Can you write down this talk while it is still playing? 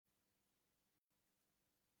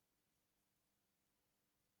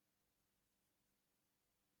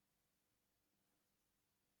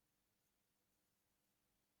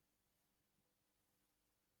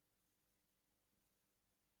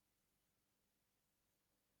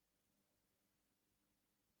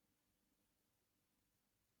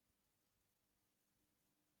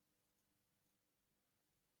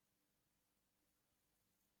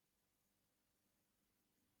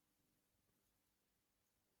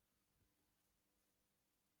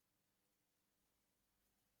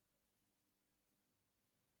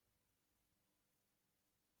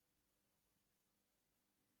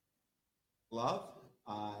Love.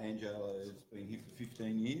 Angelo has been here for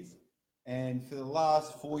 15 years, and for the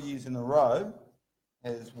last 4 years in a row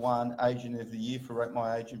has won Agent of the Year for Rate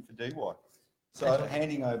My Agent for DY. So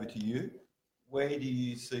handing over to you, where do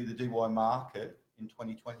you see the DY market in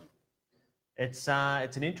 2020? It's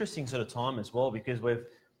an interesting sort of time as well, because we've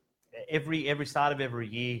every start of every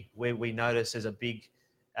year where we notice there's a big,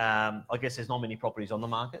 I guess there's not many properties on the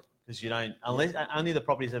market, because you don't, unless only the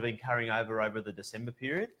properties that have been carrying over the December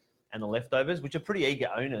period and the leftovers, which are pretty eager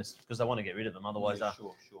owners because they want to get rid of them, otherwise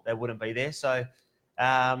they wouldn't be there. So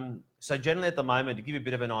so generally at the moment, to give you a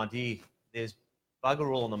bit of an idea, there's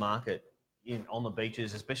bugger all on the market on the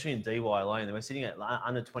beaches, especially in DY alone. We're sitting at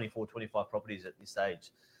under 24, 25 properties at this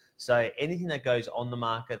stage. So anything that goes on the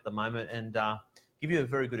market at the moment, and give you a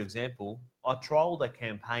very good example, I trialled a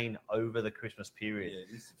campaign over the Christmas period. Yeah,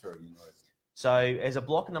 this is very interesting. So as a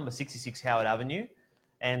block number 66 Howard Avenue,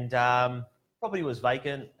 and property was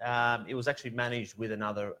vacant. It was actually managed with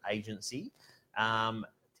another agency.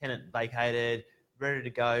 Tenant vacated, ready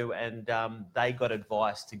to go, and they got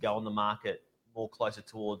advice to go on the market more closer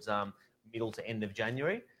towards middle to end of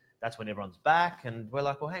January. That's when everyone's back, and we're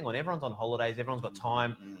like, well, hang on, everyone's on holidays, everyone's got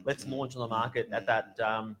time. Let's launch on the market at that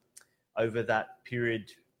over that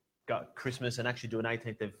period, got Christmas, and actually do an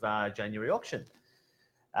 18th of January auction.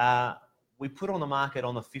 We put on the market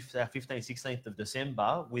on the 15th, 16th of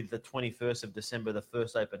December, with the 21st of December, the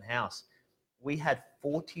first open house. We had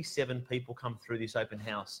 47 people come through this open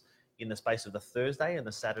house in the space of the Thursday and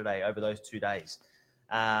the Saturday over those 2 days.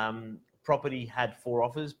 Property had 4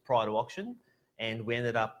 offers prior to auction, and we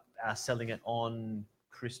ended up selling it on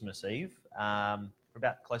Christmas Eve for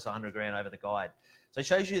about close to 100 grand over the guide. So it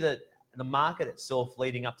shows you that the market itself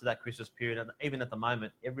leading up to that Christmas period, and even at the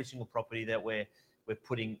moment, every single property that we're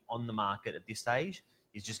putting on the market at this stage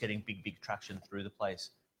is just getting big traction through the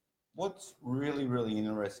place. What's really, really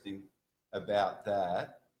interesting about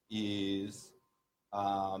that is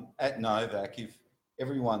at Novak, if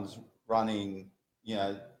everyone's running,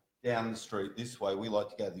 down the street this way, we like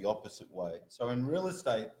to go the opposite way. So in real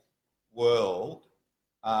estate world,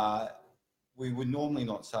 we would normally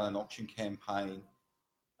not start an auction campaign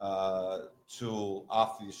till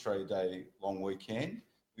after the Australia Day long weekend.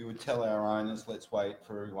 We would tell our owners, let's wait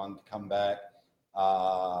for everyone to come back,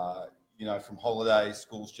 from holidays,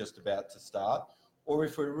 school's just about to start. Or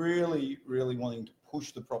if we're really, really wanting to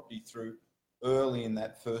push the property through early in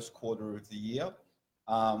that first quarter of the year,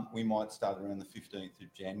 we might start around the 15th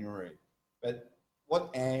of January. But what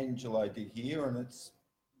Angelo did here, and it's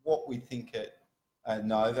what we think at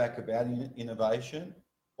Novak about innovation,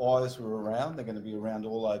 buyers were around, they're going to be around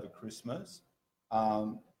all over Christmas.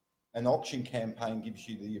 An auction campaign gives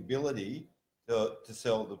you the ability to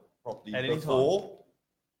sell the property before,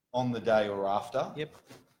 on the day or after. Yep.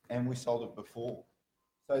 And we sold it before.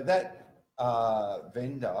 So that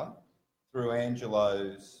vendor, through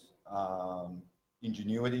Angelo's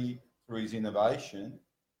ingenuity, through his innovation,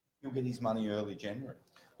 he'll get his money early January.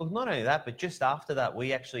 Well, not only that, but just after that,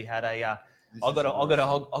 we actually had I got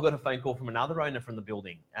a phone call from another owner from the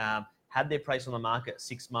building. Had their place on the market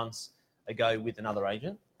 6 months ago with another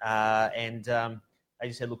agent, and they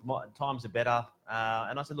just said, look, times are better.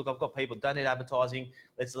 And I said, look, I've got people, don't need advertising.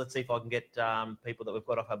 Let's see if I can get people that we've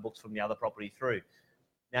got off our books from the other property through.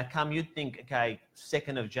 Now, you'd think, okay,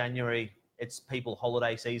 2nd of January, it's people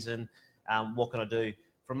holiday season. What can I do?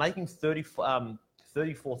 From making 34,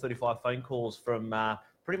 35 phone calls from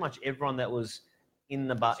pretty much everyone that was in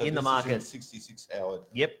the market. Is in 66 Howard.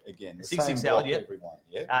 Yep. Again, the 66 same Howard. block, Yep. Everyone.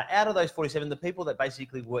 Yep. Out of those 47, the people that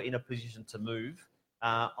basically were in a position to move,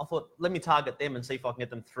 I thought, let me target them and see if I can get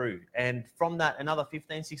them through. And from that, another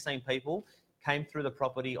 15, 16 people came through the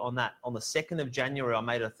property on the 2nd of January. I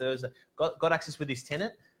made it a Thursday. Got access with this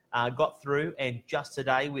tenant, got through, and just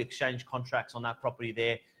today we exchanged contracts on that property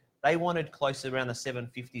there. They wanted close to around the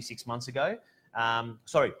 750 6 months ago.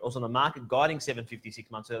 It was on the market guiding 750 6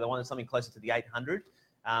 months ago. They wanted something closer to the 800.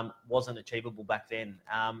 Wasn't achievable back then.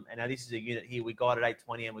 And now this is a unit here. We guided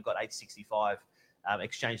 820 and we got 865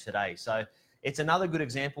 exchanged today. So it's another good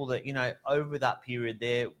example that, over that period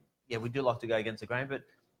there, we do like to go against the grain. But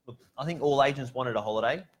look, I think all agents wanted a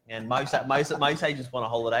holiday, and most agents want a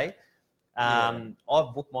holiday.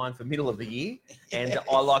 I've booked mine for middle of the year, and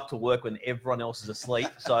I like to work when everyone else is asleep.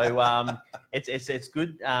 So it's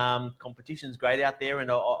good. Competition's great out there,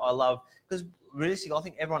 and I love, because realistically, I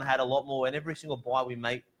think everyone had a lot more, and every single buy we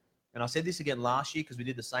make, and I said this again last year because we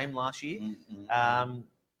did the same last year.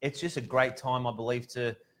 It's just a great time, I believe,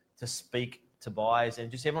 to speak to buyers,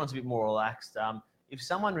 and just everyone's a bit more relaxed. If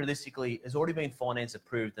someone realistically has already been finance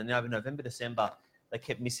approved, and over November, December, they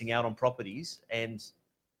kept missing out on properties, and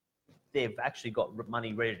they've actually got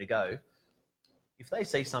money ready to go, if they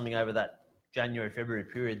see something over that January, February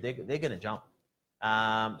period, they're going to jump.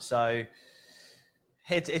 So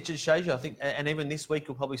it just shows you, I think, and even this week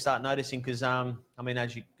you'll probably start noticing because, I mean,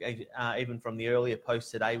 as you even from the earlier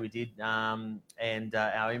post today we did, and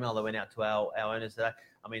our email that went out to our owners today.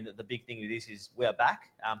 I mean, the big thing with this is we are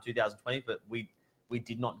back, 2020, but we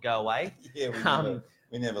did not go away. Yeah,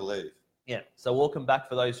 we never leave. Yeah, so welcome back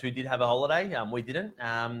for those who did have a holiday. We didn't,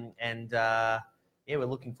 yeah, we're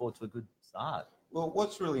looking forward to a good start. Well,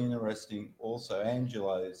 what's really interesting also,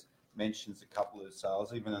 Angelo's mentions a couple of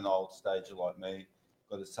sales, even an old stager like me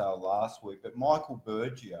got a sale last week, but Michael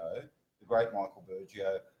Bergio, the great Michael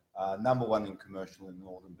Bergio, number one in commercial in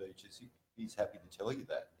Northern Beaches, he's happy to tell you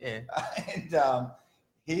that. Yeah.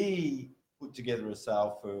 And he put together a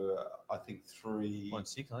sale for, I think,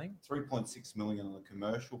 3.6 million on a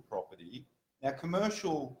commercial property. Now,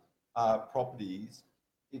 commercial properties,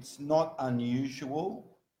 it's not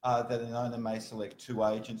unusual that an owner may select two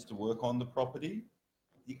agents to work on the property.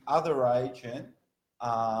 The other agent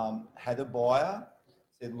had a buyer,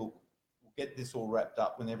 said, look, we'll get this all wrapped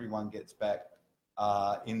up when everyone gets back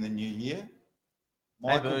in the new year.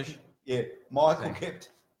 Michael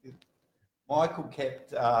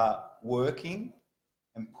kept working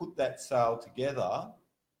and put that sale together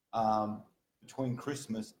between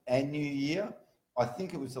Christmas and New Year. I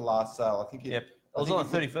think it was the last sale. I think it was on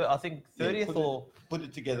the 31st. I think 30th put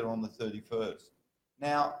it together on the 31st.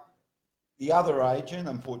 Now, the other agent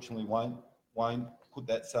unfortunately won't put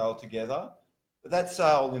that sale together. But that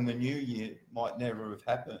sale in the new year might never have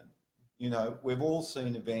happened. You know, we've all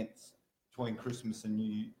seen events between Christmas and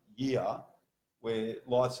New Year where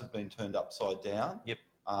lives have been turned upside down. Yep.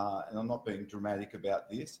 And I'm not being dramatic about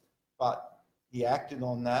this, but he acted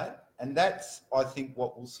on that. And that's, I think,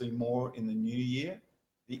 what we'll see more in the new year.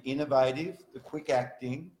 The innovative, the quick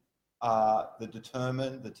acting, the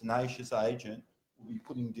determined, the tenacious agent will be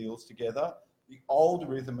putting deals together. The old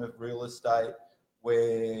rhythm of real estate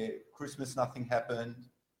where Christmas nothing happened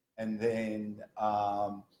and then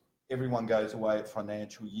everyone goes away at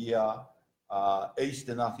financial year,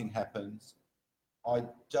 Easter nothing happens. I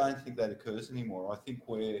don't think that occurs anymore. I think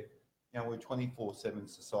we're 24/7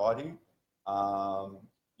 society.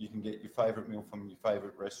 You can get your favourite meal from your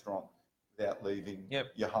favourite restaurant without leaving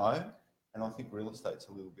your home. And I think real estate's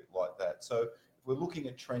a little bit like that. So if we're looking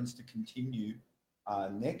at trends to continue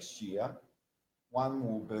next year, one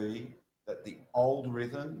will be that the old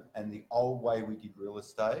rhythm and the old way we did real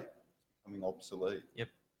estate is becoming obsolete. Yep.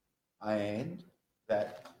 And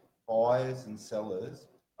that buyers and sellers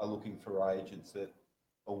are looking for agents that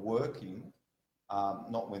are working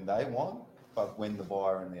not when they want, but when the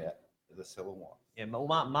buyer and the seller want. Yeah,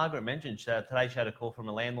 well, Margaret mentioned today she had a call from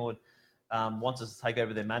a landlord wants us to take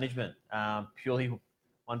over their management. Purely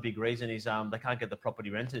one big reason is they can't get the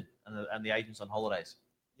property rented and the agent's on holidays.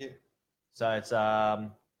 Yeah. So it's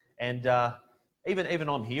even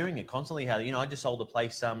I'm hearing it constantly. How I just sold a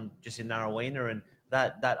place just in Narrowena, and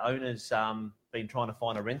that owner's been trying to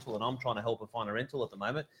find a rental, and I'm trying to help her find a rental at the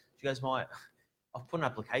moment. She goes, I've put an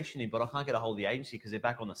application in, but I can't get a hold of the agency because they're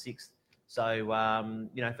back on the 6th. So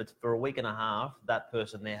for a week and a half, that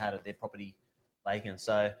person there had their property vacant.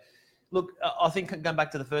 So look, I think going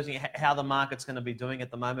back to the first thing, how the market's going to be doing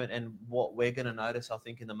at the moment, and what we're going to notice, I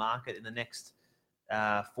think, in the market in the next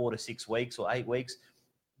 4 to 6 weeks or 8 weeks.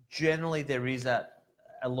 Generally, there is a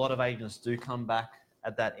lot of agents do come back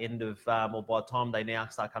at that end of, or by the time they now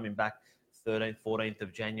start coming back 13th, 14th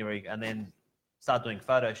of January, and then start doing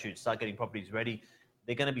photo shoots, start getting properties ready.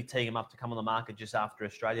 They're going to be teeing them up to come on the market just after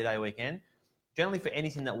Australia Day weekend. Generally, for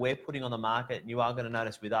anything that we're putting on the market, and you are going to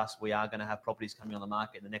notice with us, we are going to have properties coming on the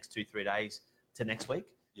market in the next 2-3 days to next week.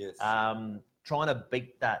 Yes. Trying to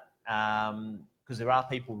beat that, because there are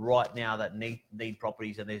people right now that need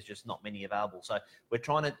properties, and there's just not many available. So we're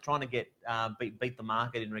trying to get beat the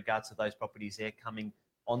market in regards to those properties there coming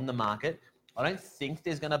on the market. I don't think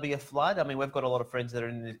there's going to be a flood. I mean, we've got a lot of friends that are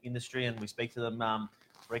in the industry, and we speak to them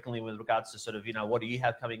frequently with regards to sort of, what do you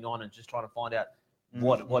have coming on, and just trying to find out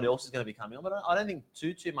what else is going to be coming on. But I don't think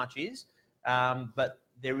too much is. But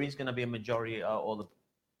there is going to be a majority or the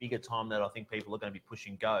bigger time that I think people are going to be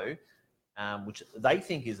pushing go, which they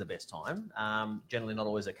think is the best time. Generally not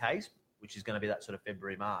always the case, which is going to be that sort of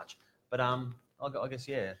February, March. But I guess,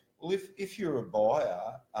 yeah. Well, if you're a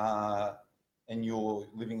buyer and you're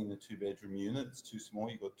living in a 2-bedroom unit, it's too small,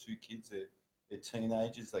 you've got 2 kids, they're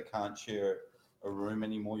teenagers, they can't share a room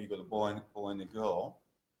anymore, you've got a boy and a girl,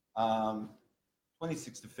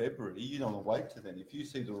 26th of February, you don't want to wait till then. If you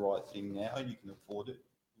see the right thing now, you can afford it,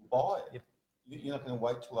 you'll buy it. Yep. You're not going to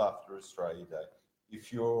wait till after Australia Day.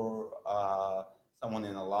 If you're someone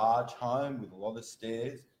in a large home with a lot of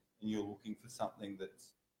stairs and you're looking for something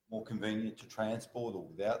that's more convenient to transport or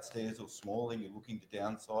without stairs or smaller, you're looking to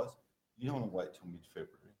downsize, you don't want to wait till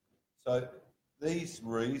mid-February. So these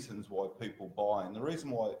reasons why people buy, and the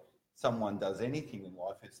reason why someone does anything in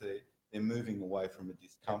life is they're moving away from a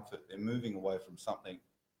discomfort. They're moving away from something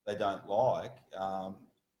they don't like. I'm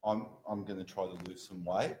going to try to lose some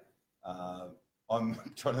weight. I'm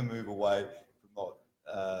trying to move away from not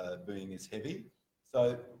being as heavy.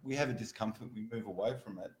 So we have a discomfort, we move away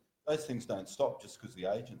from it. Those things don't stop just because the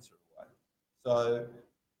agents are away. So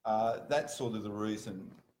that's sort of the reason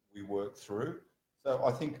we work through. So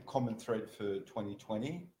I think a common thread for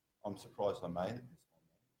 2020, I'm surprised I made it this one.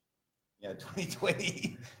 Yeah,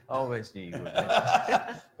 2020. I always knew you would.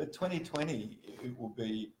 But 2020, we'll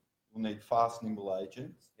need fast, nimble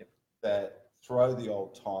agents that throw the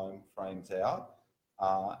old time frames out.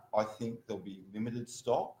 I think there'll be limited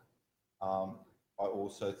stock. I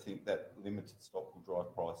also think that limited stock will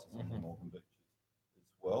drive prices on the Northern Beaches as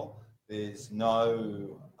well. There's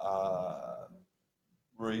no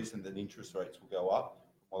reason that interest rates will go up,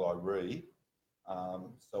 from what I read.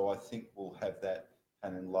 So I think we'll have that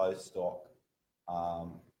and in low stock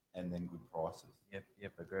and then good prices.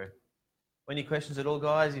 Yep, agree. Any questions at all,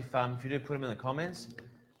 guys? If you do, put them in the comments.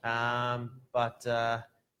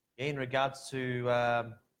 In regards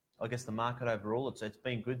to I guess the market overall, it's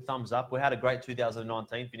been good. Thumbs up. We had a great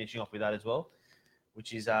 2019, finishing off with that as well,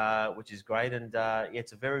 which is great. And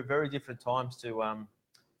it's a very, very different times to I've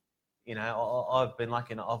been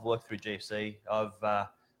lucky enough. I've worked through GFC.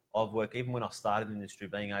 I've worked even when I started in the industry,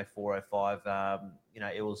 being 04, 05.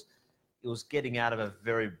 It was getting out of a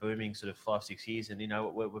very booming sort of 5-6 years, and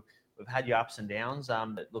we've had your ups and downs.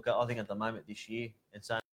 But look, I think at the moment this year,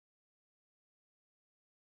 it's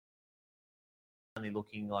only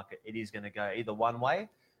looking like it is going to go either one way,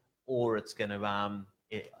 or it's going to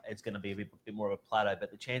it's going to be a bit more of a plateau.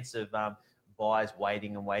 But the chance of buyers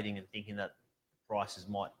waiting and thinking that prices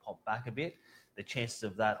might pop back a bit, the chances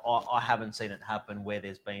of that, I haven't seen it happen where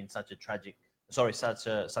there's been such a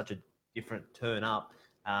different turn up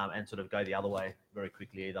and sort of go the other way very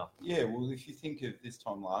quickly either. Yeah, well, if you think of this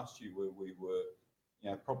time last year where we were,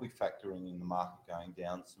 probably factoring in the market going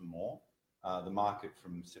down some more, the market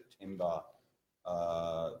from September,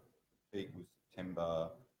 peak was September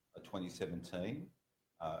 2017. It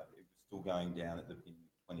was still going down at the beginning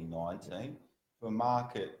of 2019. For a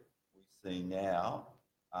market we see now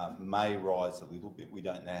may rise a little bit. We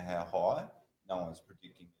don't know how high. No one's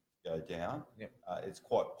predicting it to go down. Yep. It's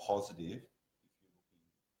quite positive if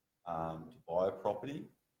you're looking to buy a property.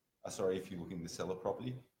 If you're looking to sell a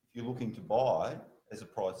property. If you're looking to buy, as the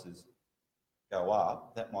prices go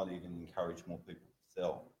up, that might even encourage more people to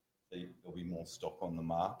sell. So there'll be more stock on the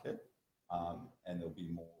market, and there'll be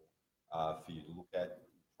more for you to look at, and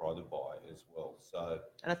try to buy as well. So,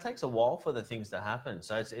 and it takes a while for the things to happen.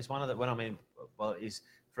 So it's one of the is,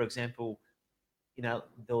 for example, there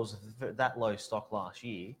was that low stock last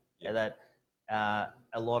year that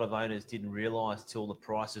a lot of owners didn't realise till the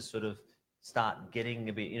prices sort of start getting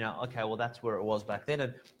a bit. Okay, well that's where it was back then.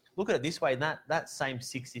 And look at it this way: that same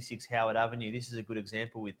 66 Howard Avenue. This is a good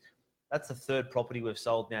example with. That's the third property we've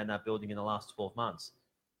sold now in that building in the last 12 months.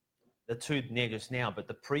 The two near just now, but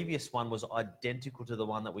the previous one was identical to the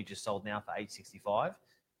one that we just sold now for $865.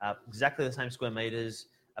 Exactly the same square meters,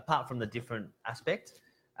 apart from the different aspect.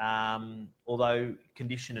 Although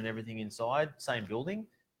condition and everything inside, same building.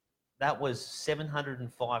 That was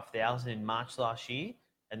 $705,000 in March last year,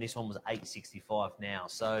 and this one was $865 now.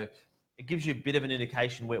 So it gives you a bit of an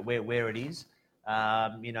indication where it is.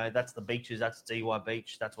 That's the beaches, that's DY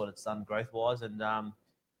Beach, that's what it's done growth-wise. And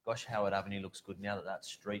gosh, Howard Avenue looks good now that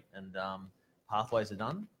street and pathways are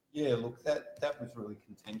done. Yeah, look, that was really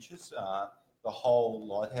contentious. The whole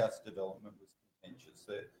Lighthouse development was contentious.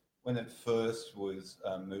 When it first was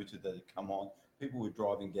mooted that had come on, people were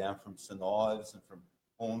driving down from St Ives and from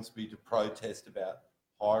Hornsby to protest about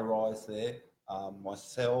high-rise there.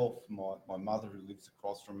 Myself, my mother who lives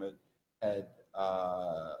across from it, had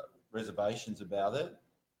reservations about it,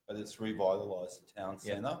 but it's revitalised the town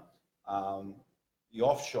centre. The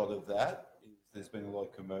offshot of that is there's been a lot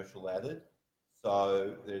of commercial added.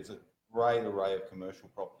 So there's a great array of commercial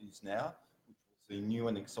properties now, which will see new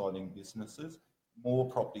and exciting businesses, more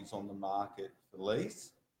properties on the market for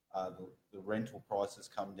lease. The rental prices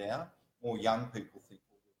come down. More young people think,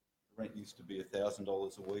 well, the rent used to be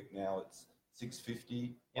 $1,000 a week, now it's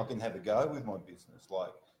 $650. I can have a go with my business.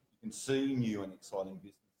 Like, you can see new and exciting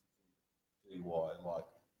businesses in DY, like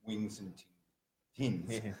Wings and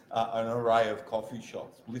Tins, an array of coffee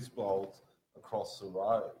shops, Bliss Bowls across the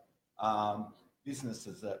road,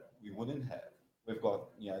 businesses that we wouldn't have. We've got,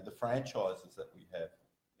 the franchises that we have.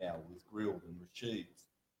 now with Grilled and Rashid's.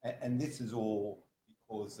 And this is all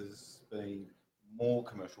because there's been more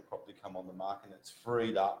commercial property come on the market, and it's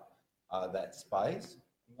freed up that space.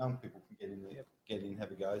 Young people can get in,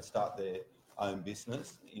 have a go, start their own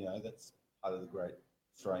business. You know, that's part of the great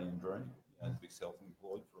Australian dream, you know, to be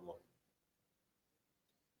self-employed for a lot.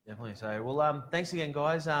 Definitely. So, well, thanks again,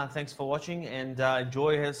 guys. Thanks for watching, and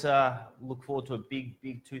enjoy us. Look forward to a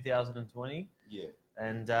big 2020. Yeah.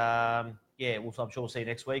 And yeah, I'm sure we'll see you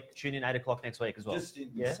next week. Tune in 8 o'clock next week as well. Just in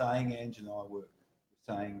saying, Ange and I were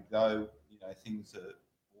saying, though, you know, things are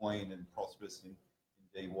buoyant and prosperous in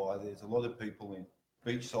DY, there's a lot of people in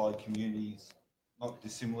beachside communities, not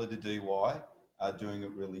dissimilar to DY, are doing it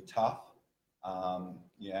really tough.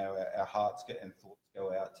 You know, our hearts and thoughts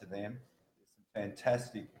go out to them. There's some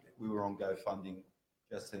fantastic, we were on GoFundMe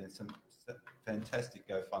just then, some fantastic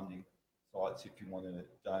GoFundMe sites if you want to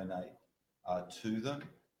donate to them.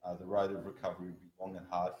 The road of recovery will be long and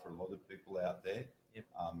hard for a lot of people out there. Yep.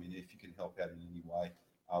 And if you can help out in any way,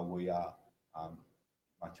 we are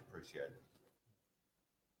much appreciated.